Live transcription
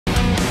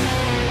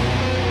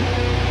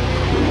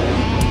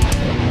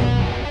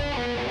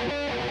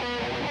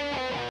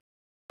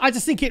I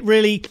just think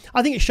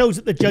I think it shows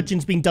that the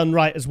judging's been done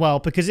right as well,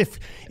 because if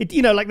it,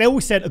 you know, like they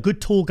always said, a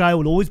good tall guy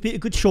will always beat a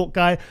good short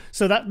guy.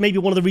 So that may be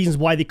one of the reasons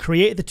why they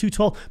created the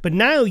 212. But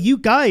now you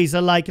guys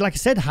are like I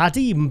said,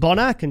 Hadi and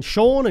Bonac and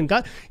Sean and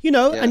guy, you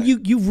know, and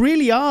you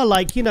really are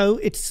like, you know,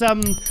 it's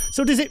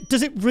so does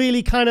it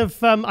really kind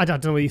of I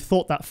don't know if you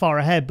thought that far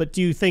ahead, but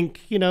do you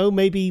think, you know,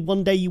 maybe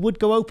one day you would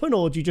go open,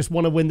 or do you just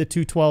want to win the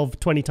 212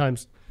 20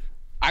 times?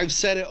 I've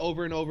said it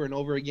over and over and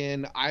over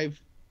again.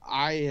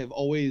 I have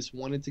always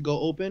wanted to go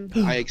open.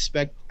 I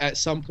expect at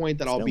some point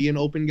that I'll be an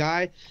open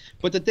guy.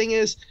 But the thing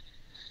is,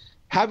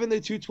 having the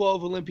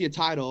 212 Olympia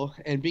title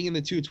and being in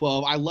the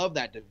 212, I love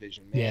that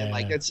division, man. Yeah.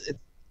 Like it's,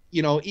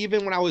 you know,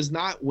 even when I was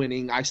not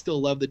winning, I still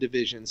love the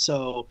division.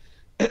 So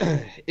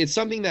it's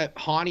something that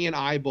Hani and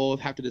I both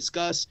have to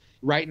discuss.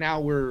 Right now,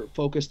 we're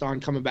focused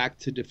on coming back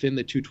to defend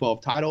the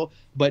 212 title.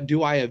 But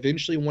do I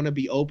eventually want to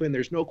be open?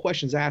 There's no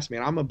questions asked,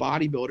 man. I'm a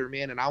bodybuilder,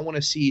 man, and I want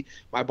to see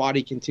my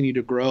body continue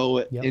to grow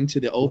into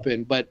the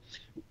open. But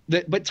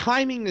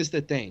timing is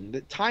the thing.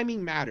 The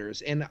timing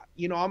matters. And,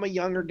 you know, I'm a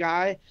younger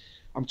guy.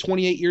 I'm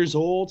 28 years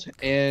old,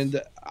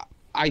 and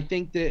I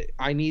think that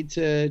I need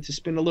to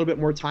spend a little bit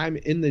more time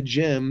in the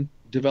gym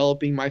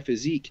developing my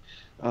physique.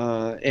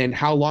 And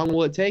how long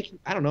will it take?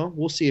 I don't know.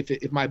 We'll see.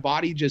 If my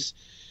body just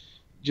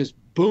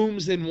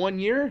booms in 1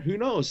 year, who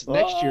knows,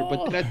 next year.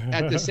 But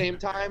at the same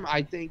time,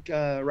 I think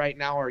right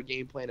now our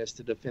game plan is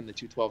to defend the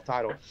 212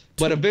 title.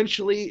 But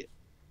eventually,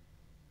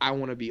 I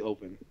want to be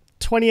open.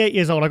 28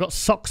 years old. I got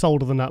socks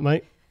older than that,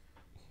 mate.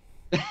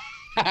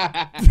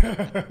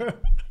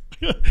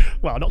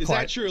 Well, not Is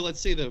quite. that true? Let's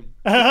see them.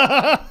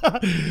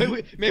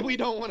 maybe we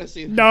don't want to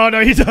see them. No,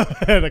 you don't.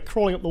 They're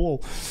crawling up the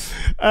wall.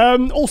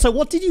 Also,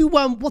 what did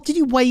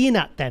you weigh in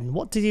at then?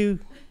 What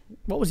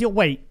was your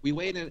weight? We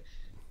weighed in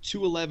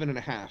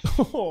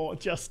 211.5. Oh,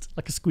 just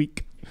like a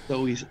squeak.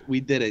 So we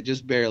did it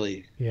just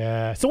barely.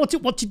 Yeah. So what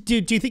did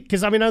you do? You think?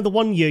 Because I mean, I know the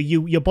 1 year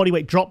your body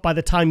weight dropped by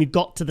the time you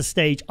got to the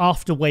stage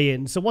after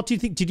weigh-in. So what do you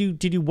think?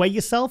 Did you weigh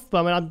yourself?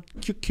 I mean, I'm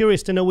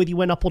curious to know whether you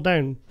went up or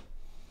down.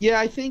 Yeah,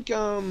 I think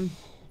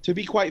to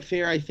be quite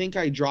fair, I think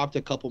I dropped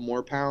a couple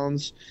more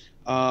pounds.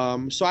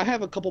 So I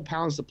have a couple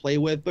pounds to play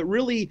with, but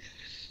really,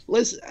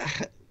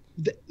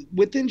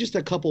 within just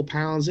a couple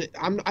pounds,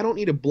 I don't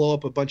need to blow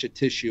up a bunch of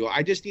tissue.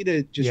 I just need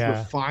to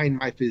refine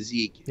my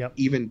physique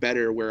even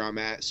better where I'm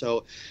at.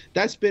 So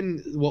that's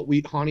been what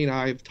Hani and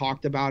I have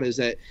talked about, is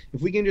that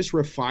if we can just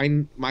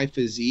refine my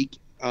physique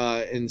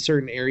in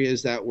certain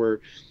areas that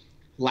were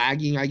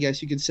lagging, I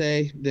guess you could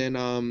say,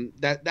 then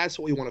that's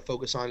what we want to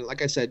focus on.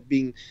 Like I said,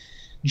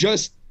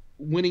 just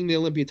winning the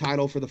Olympia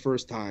title for the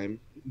first time,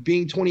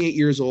 being 28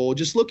 years old,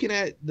 just looking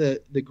at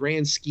the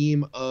grand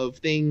scheme of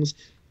things,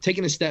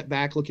 taking a step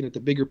back, looking at the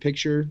bigger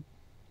picture.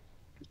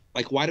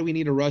 Like, why do we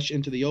need to rush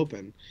into the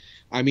open?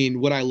 I mean,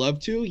 would I love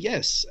to?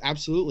 Yes,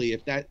 absolutely.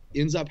 If that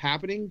ends up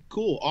happening,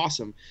 cool,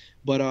 awesome.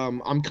 But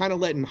I'm kind of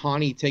letting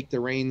Hani take the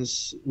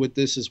reins with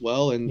this as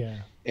well, and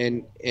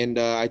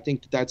I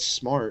think that's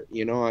smart.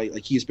 You know,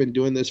 like he's been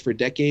doing this for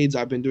decades.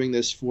 I've been doing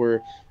this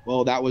for,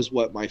 well, that was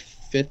what, my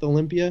 5th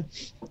Olympia.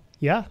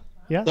 Yeah.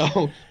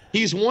 So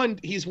he's won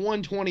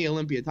 20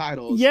 Olympia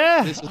titles.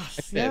 Yeah. This is my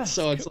 5th,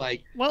 so it's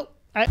like, well.